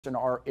In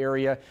our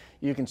area,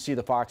 you can see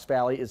the Fox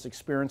Valley is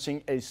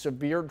experiencing a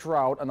severe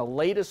drought on the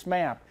latest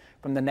map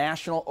from the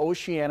National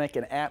Oceanic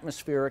and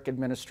Atmospheric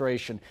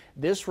Administration.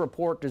 This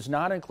report does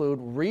not include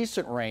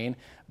recent rain,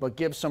 but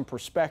gives some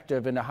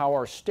perspective into how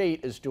our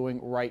state is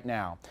doing right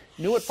now.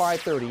 New at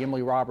 5:30,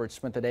 Emily Roberts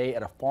spent the day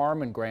at a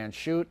farm in Grand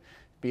Chute,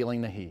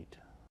 feeling the heat.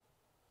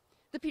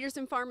 The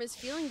Peterson farm is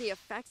feeling the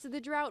effects of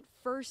the drought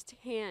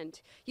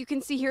firsthand. You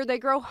can see here they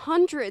grow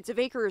hundreds of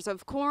acres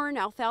of corn,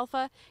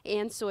 alfalfa,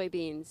 and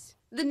soybeans.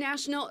 The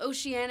National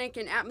Oceanic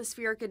and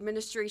Atmospheric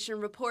Administration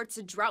reports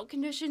drought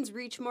conditions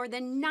reach more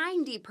than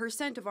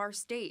 90% of our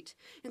state,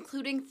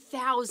 including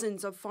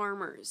thousands of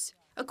farmers.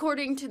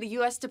 According to the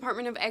U.S.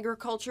 Department of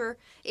Agriculture,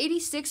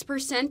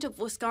 86% of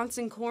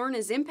Wisconsin corn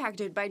is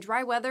impacted by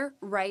dry weather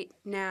right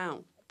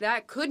now.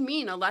 That could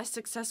mean a less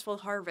successful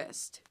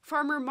harvest.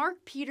 Farmer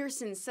Mark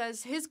Peterson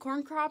says his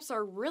corn crops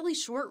are really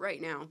short right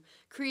now,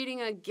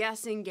 creating a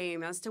guessing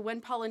game as to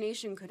when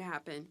pollination could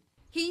happen.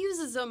 He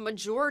uses a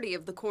majority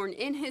of the corn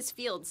in his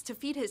fields to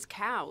feed his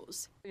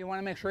cows. You want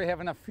to make sure you have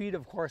enough feed,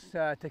 of course,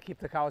 to keep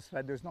the cows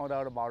fed. There's no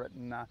doubt about it.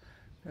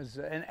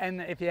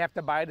 And if you have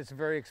to buy it, it's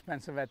very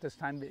expensive at this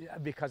time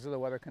because of the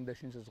weather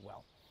conditions as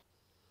well.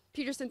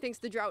 Peterson thinks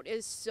the drought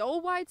is so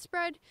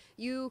widespread,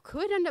 you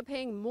could end up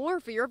paying more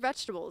for your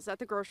vegetables at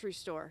the grocery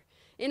store.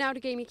 In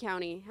Outagamie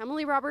County,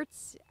 Emily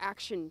Roberts,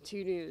 Action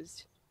 2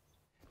 News.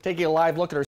 Taking a live look at our